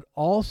 but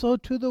also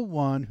to the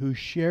one who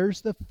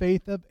shares the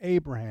faith of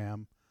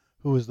Abraham,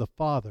 who is the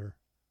father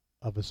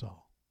of us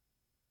all.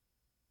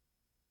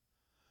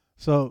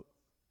 So,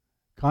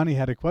 Connie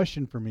had a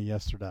question for me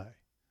yesterday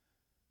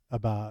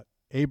about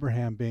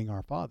Abraham being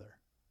our father.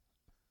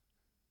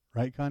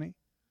 Right, Connie?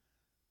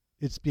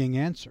 It's being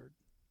answered.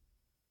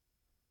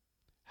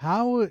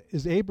 How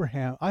is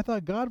Abraham? I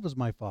thought God was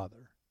my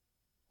father.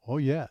 Oh,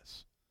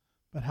 yes.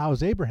 But how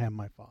is Abraham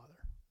my father?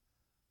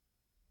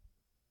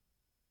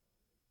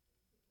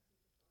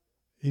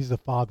 He's the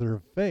father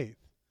of faith,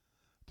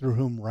 through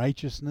whom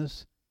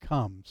righteousness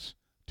comes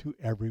to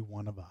every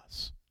one of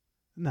us.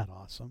 Isn't that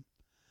awesome?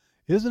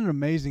 Isn't it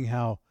amazing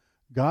how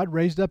God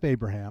raised up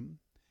Abraham?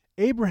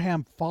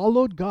 Abraham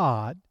followed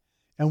God,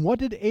 and what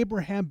did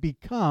Abraham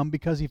become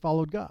because he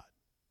followed God?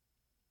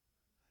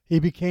 He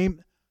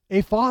became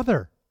a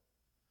father.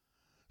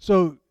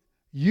 So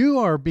you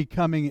are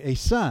becoming a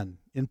son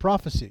in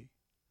prophecy.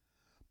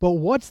 But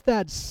what's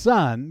that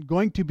son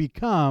going to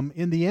become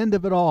in the end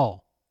of it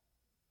all?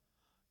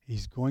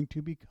 He's going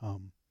to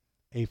become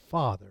a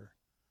father,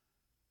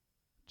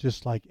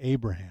 just like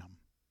Abraham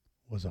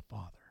was a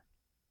father.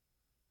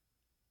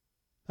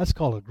 That's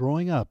called a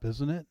growing up,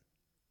 isn't it?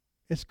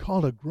 It's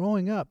called a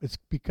growing up. It's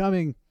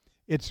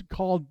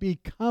called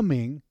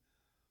becoming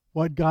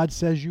what God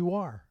says you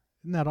are.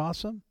 Isn't that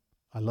awesome?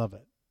 I love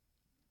it.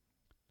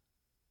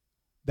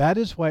 That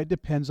is why it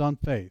depends on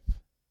faith.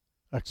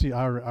 Actually,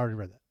 I already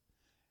read that.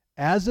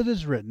 As it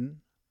is written,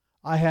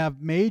 I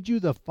have made you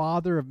the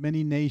father of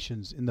many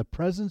nations in the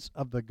presence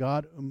of the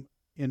God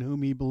in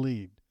whom he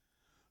believed,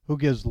 who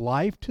gives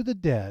life to the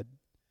dead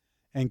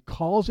and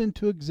calls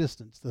into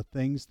existence the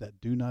things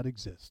that do not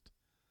exist.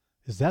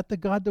 Is that the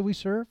God that we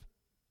serve?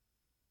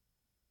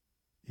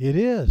 It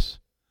is.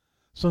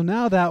 So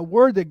now that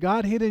word that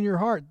God hid in your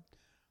heart,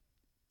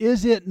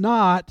 is it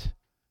not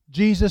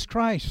Jesus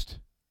Christ?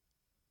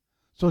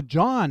 So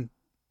John,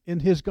 in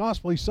his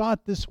gospel, he saw it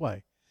this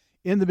way.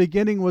 In the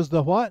beginning was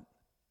the what?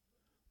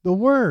 The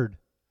Word.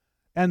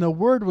 And the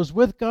Word was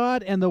with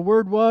God, and the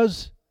Word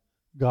was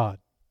God.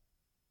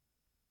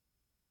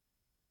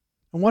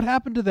 And what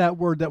happened to that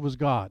Word that was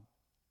God?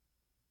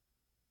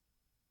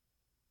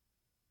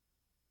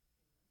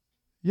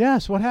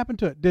 Yes, what happened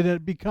to it? Did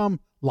it become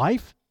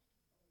life?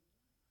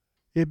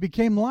 It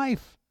became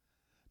life.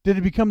 Did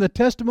it become the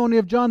testimony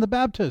of John the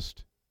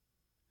Baptist?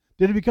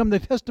 Did it become the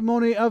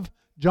testimony of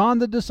John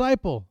the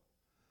disciple?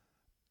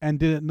 And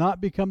did it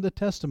not become the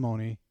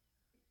testimony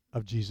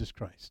of Jesus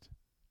Christ?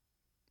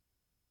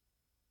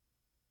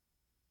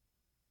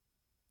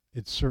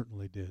 It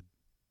certainly did.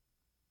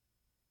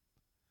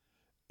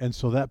 And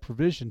so that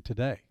provision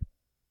today,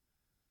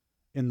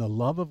 in the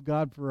love of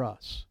God for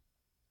us,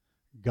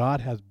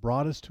 God has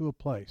brought us to a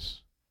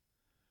place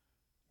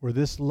where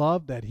this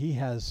love that he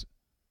has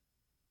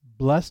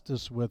blessed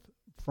us with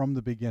from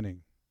the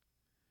beginning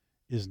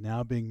is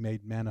now being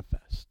made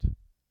manifest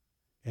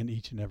in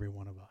each and every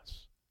one of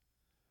us.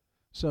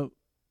 So,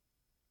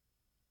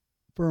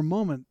 for a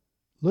moment,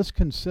 let's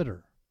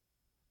consider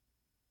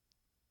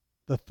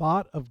the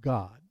thought of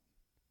God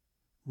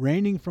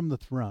reigning from the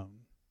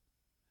throne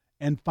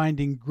and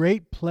finding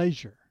great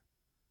pleasure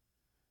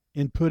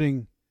in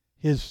putting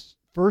his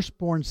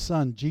firstborn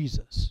son,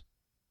 Jesus,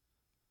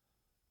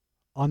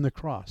 on the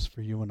cross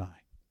for you and I.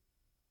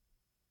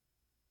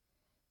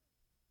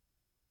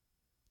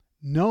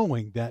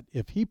 Knowing that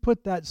if he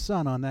put that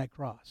son on that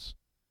cross,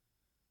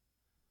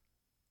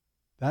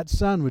 that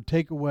son would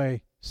take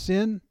away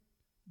sin,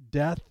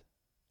 death,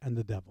 and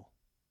the devil.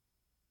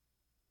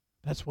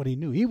 That's what he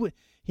knew.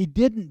 He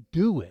didn't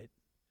do it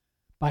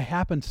by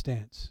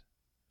happenstance.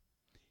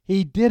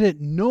 He did it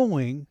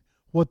knowing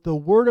what the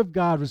Word of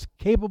God was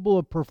capable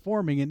of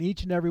performing in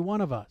each and every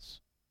one of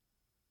us.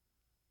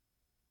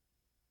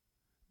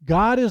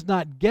 God is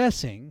not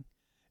guessing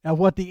at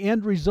what the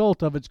end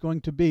result of it's going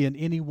to be in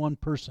any one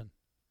person.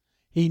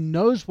 He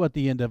knows what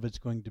the end of it's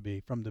going to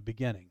be from the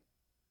beginning.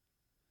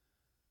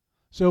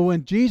 So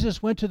when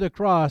Jesus went to the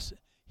cross,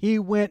 he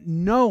went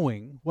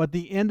knowing what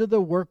the end of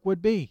the work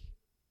would be.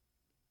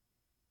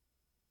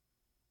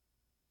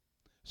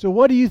 So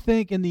what do you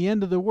think in the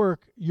end of the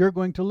work you're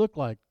going to look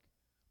like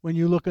when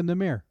you look in the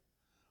mirror?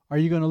 Are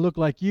you going to look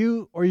like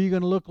you, or are you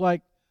going to look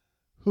like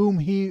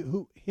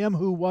him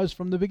who was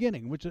from the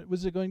beginning? Which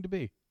was it going to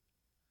be?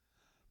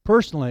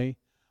 Personally,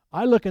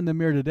 I look in the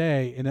mirror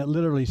today and it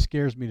literally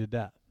scares me to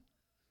death.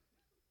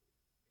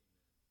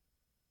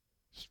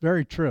 It's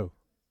very true.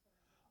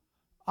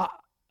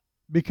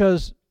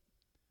 Because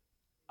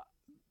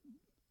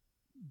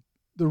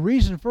the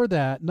reason for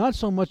that, not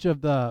so much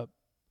of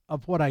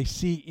what I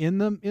see in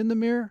the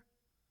mirror,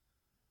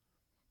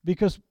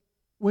 because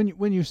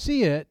when you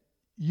see it,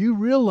 you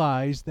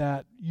realize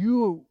that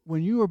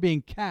when you are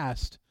being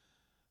cast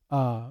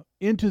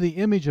into the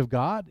image of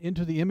God,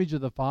 into the image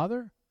of the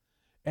Father,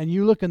 and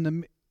you look in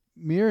the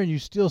mirror and you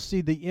still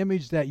see the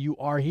image that you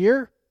are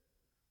here,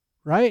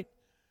 right?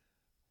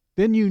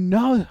 Then you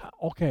know,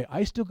 okay,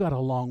 I still got a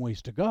long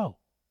ways to go.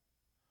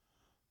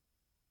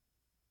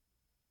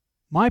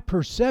 My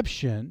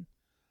perception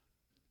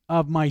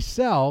of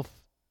myself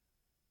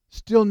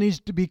still needs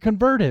to be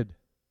converted.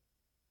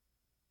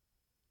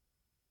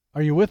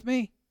 Are you with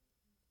me?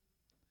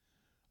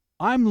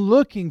 I'm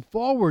looking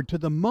forward to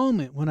the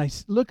moment when I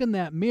look in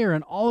that mirror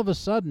and all of a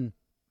sudden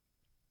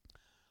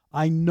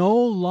I no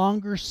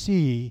longer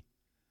see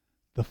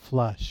the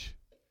flesh.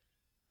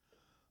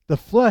 The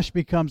flesh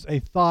becomes a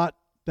thought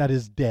that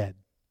is dead,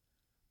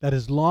 that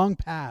is long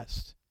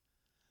past.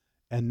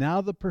 And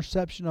now the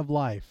perception of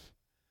life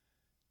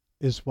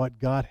is what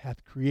God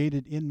hath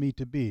created in me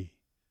to be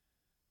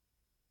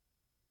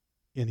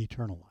in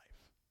eternal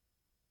life,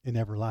 in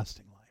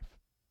everlasting life.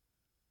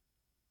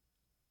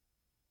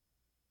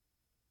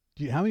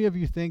 How many of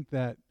you think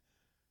that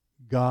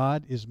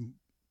God is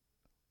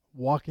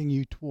walking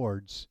you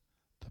towards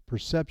the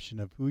perception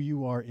of who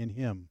you are in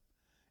Him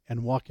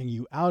and walking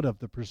you out of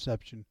the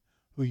perception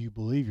who you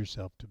believe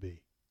yourself to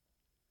be?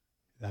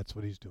 That's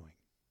what He's doing.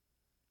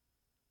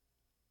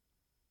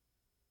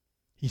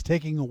 He's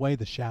taking away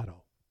the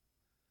shadow.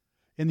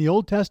 In the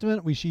Old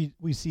Testament, we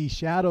see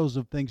shadows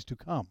of things to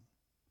come.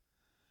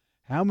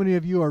 How many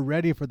of you are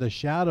ready for the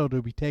shadow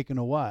to be taken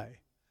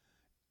away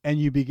and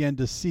you begin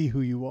to see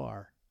who you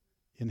are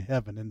in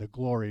heaven in the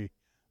glory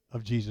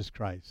of Jesus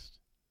Christ?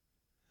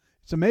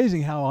 It's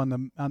amazing how on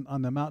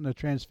the Mountain of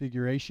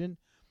Transfiguration,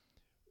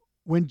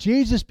 when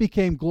Jesus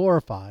became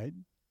glorified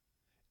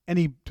and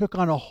He took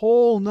on a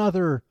whole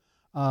nother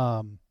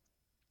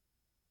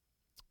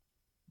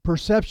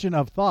perception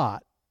of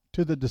thought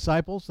to the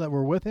disciples that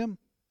were with Him,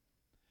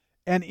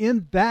 and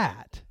in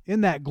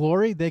that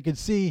glory, they could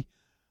see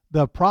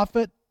the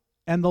prophet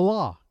and the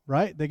law,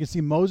 right? They could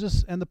see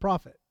Moses and the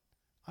prophet,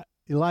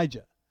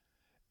 Elijah.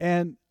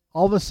 And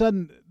all of a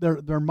sudden,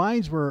 their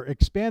minds were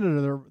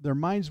expanded, or their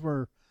minds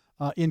were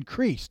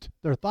increased.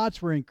 Their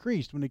thoughts were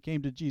increased when it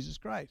came to Jesus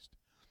Christ.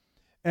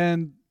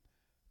 And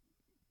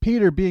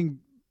Peter, being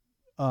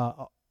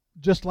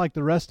just like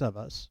the rest of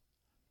us,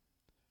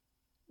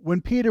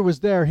 when Peter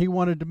was there, he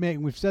wanted to make,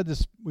 and we've said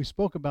this, we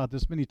spoke about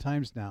this many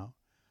times now,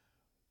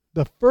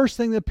 the first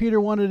thing that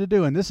Peter wanted to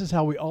do, and this is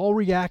how we all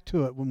react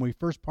to it when we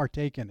first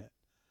partake in it,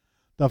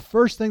 the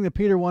first thing that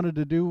Peter wanted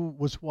to do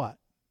was what?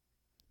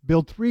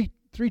 Build three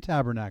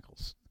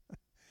tabernacles.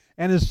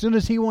 And as soon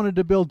as he wanted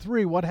to build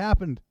three, what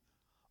happened?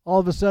 All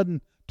of a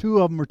sudden,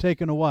 two of them were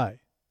taken away.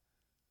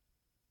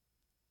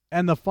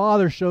 And the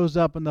Father shows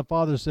up and the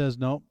Father says,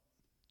 no,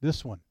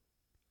 this one.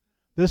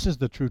 This is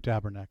the true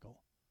tabernacle.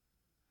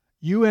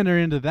 You enter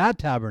into that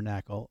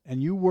tabernacle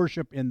and you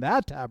worship in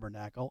that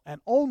tabernacle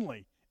and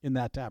only in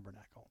that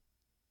tabernacle.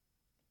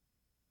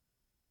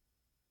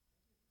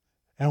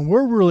 And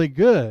we're really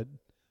good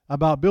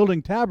about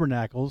building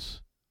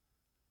tabernacles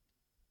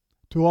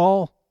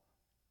to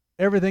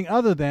everything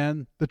other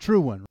than the true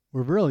one.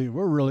 We're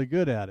really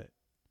good at it.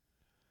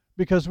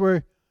 Because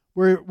we're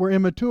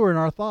immature in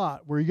our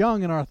thought. We're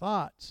young in our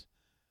thoughts.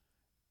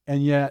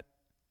 And yet,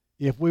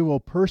 if we will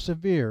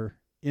persevere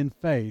in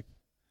faith,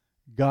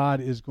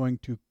 God is going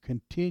to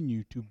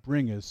continue to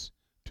bring us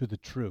to the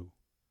true.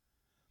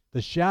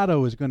 The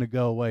shadow is going to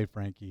go away,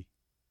 Frankie.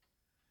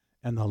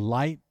 And the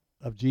light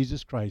of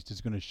Jesus Christ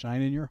is going to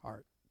shine in your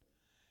heart.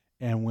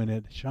 And when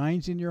it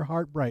shines in your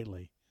heart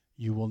brightly,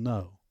 you will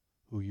know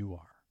who you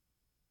are.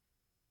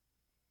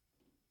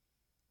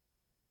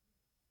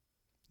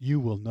 You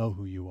will know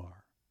who you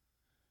are.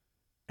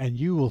 And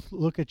you will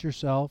look at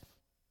yourself,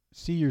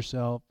 see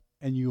yourself,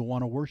 and you will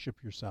want to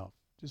worship yourself.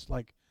 Just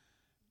like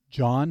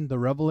John the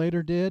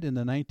Revelator did in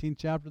the 19th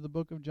chapter of the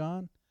book of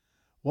John.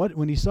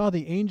 When he saw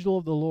the angel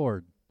of the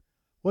Lord,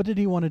 what did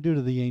he want to do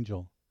to the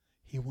angel?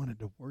 He wanted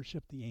to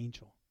worship the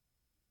angel.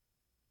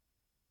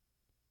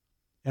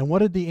 And what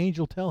did the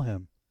angel tell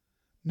him?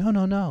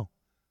 No.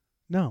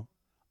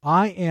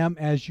 I am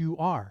as you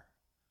are.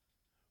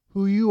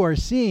 Who you are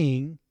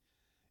seeing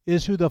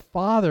is who the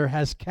Father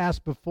has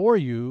cast before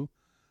you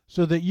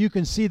so that you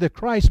can see the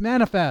Christ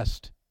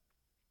manifest.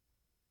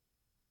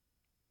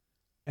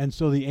 And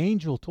so the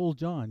angel told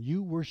John,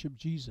 you worship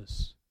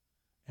Jesus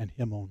and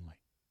him only.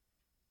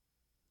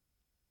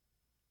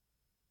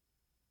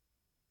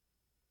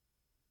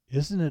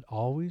 Isn't it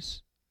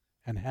always,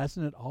 and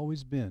hasn't it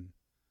always been,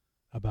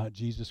 about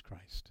Jesus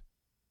Christ?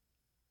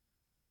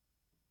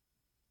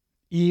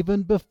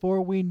 Even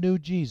before we knew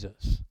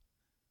Jesus,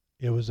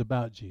 it was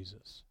about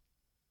Jesus.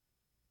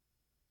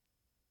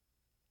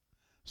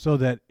 So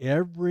that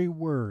every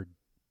word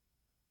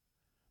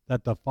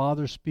that the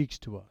Father speaks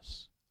to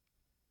us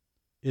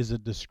is a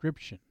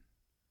description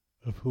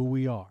of who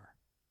we are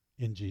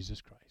in Jesus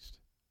Christ.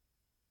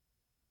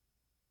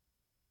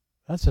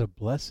 That's a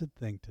blessed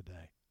thing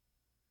today.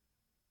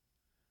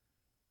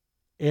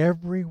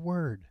 Every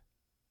word.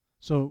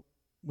 So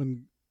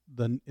when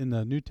in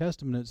the New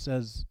Testament it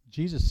says,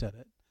 Jesus said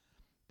it,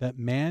 that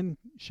man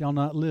shall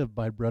not live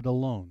by bread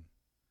alone,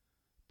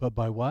 but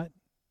by what?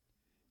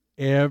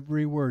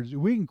 Every word.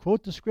 We can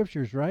quote the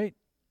scriptures, right?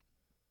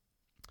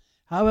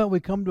 How about we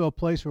come to a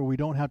place where we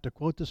don't have to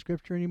quote the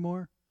scripture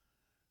anymore?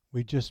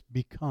 We just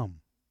become.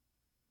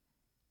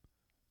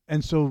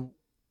 And so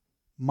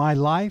my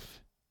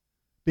life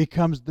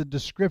becomes the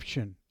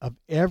description of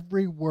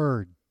every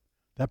word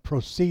that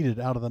proceeded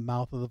out of the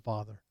mouth of the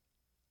Father.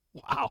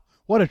 Wow,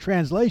 what a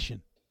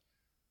translation.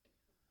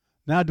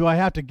 Now, do I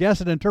have to guess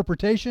an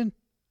interpretation?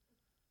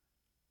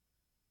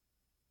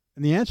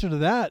 And the answer to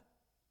that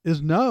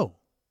is no.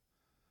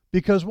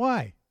 Because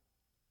why?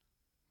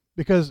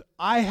 Because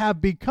I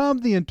have become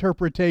the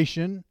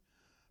interpretation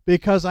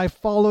because I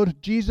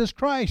followed Jesus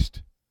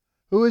Christ,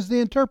 who is the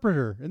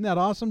interpreter. Isn't that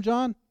awesome,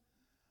 John?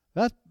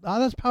 That's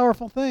a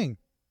powerful thing.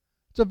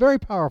 It's a very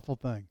powerful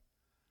thing.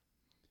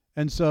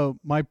 And so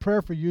my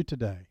prayer for you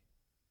today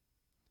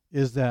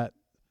is that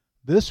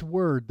this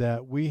word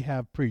that we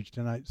have preached,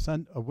 and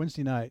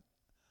Wednesday night,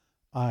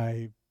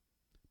 I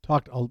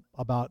talked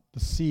about the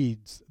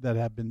seeds that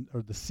have been,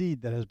 or the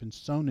seed that has been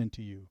sown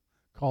into you,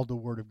 called the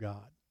Word of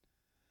God,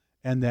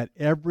 and that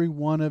every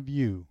one of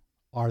you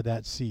are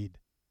that seed.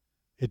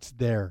 It's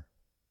there.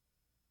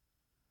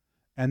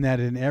 And that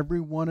in every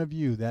one of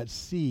you, that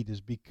seed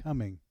is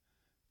becoming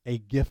a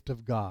gift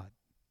of God.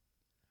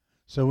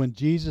 So when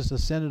Jesus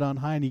ascended on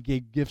high and he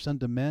gave gifts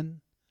unto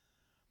men,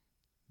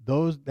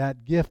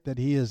 that gift that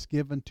he has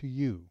given to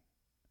you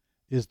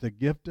is the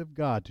gift of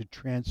God to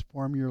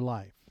transform your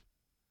life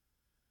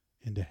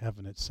into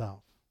heaven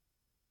itself.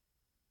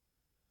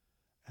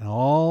 And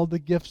all the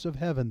gifts of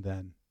heaven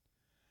then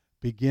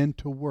begin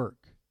to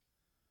work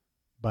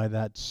by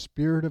that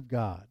Spirit of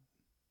God,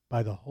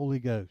 by the Holy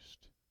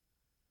Ghost,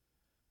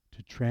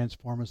 to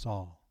transform us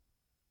all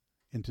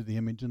into the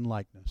image and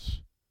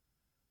likeness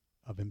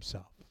of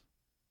himself.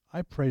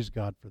 I praise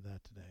God for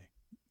that today.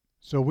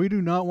 So we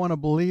do not want to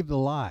believe the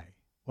lie.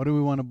 What do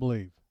we want to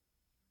believe?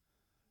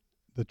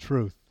 The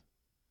truth.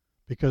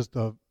 Because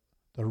the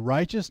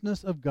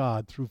righteousness of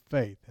God through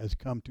faith has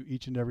come to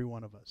each and every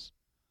one of us,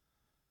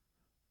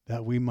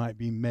 that we might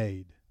be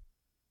made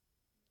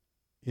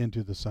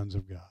into the sons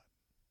of God.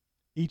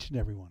 Each and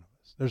every one of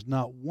us. There's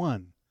not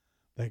one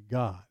that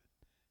God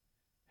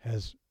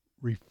has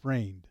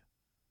refrained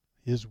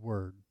his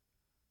word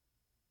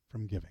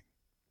from giving.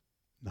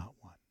 Not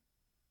one.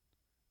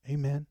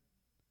 Amen.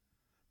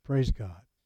 Praise God.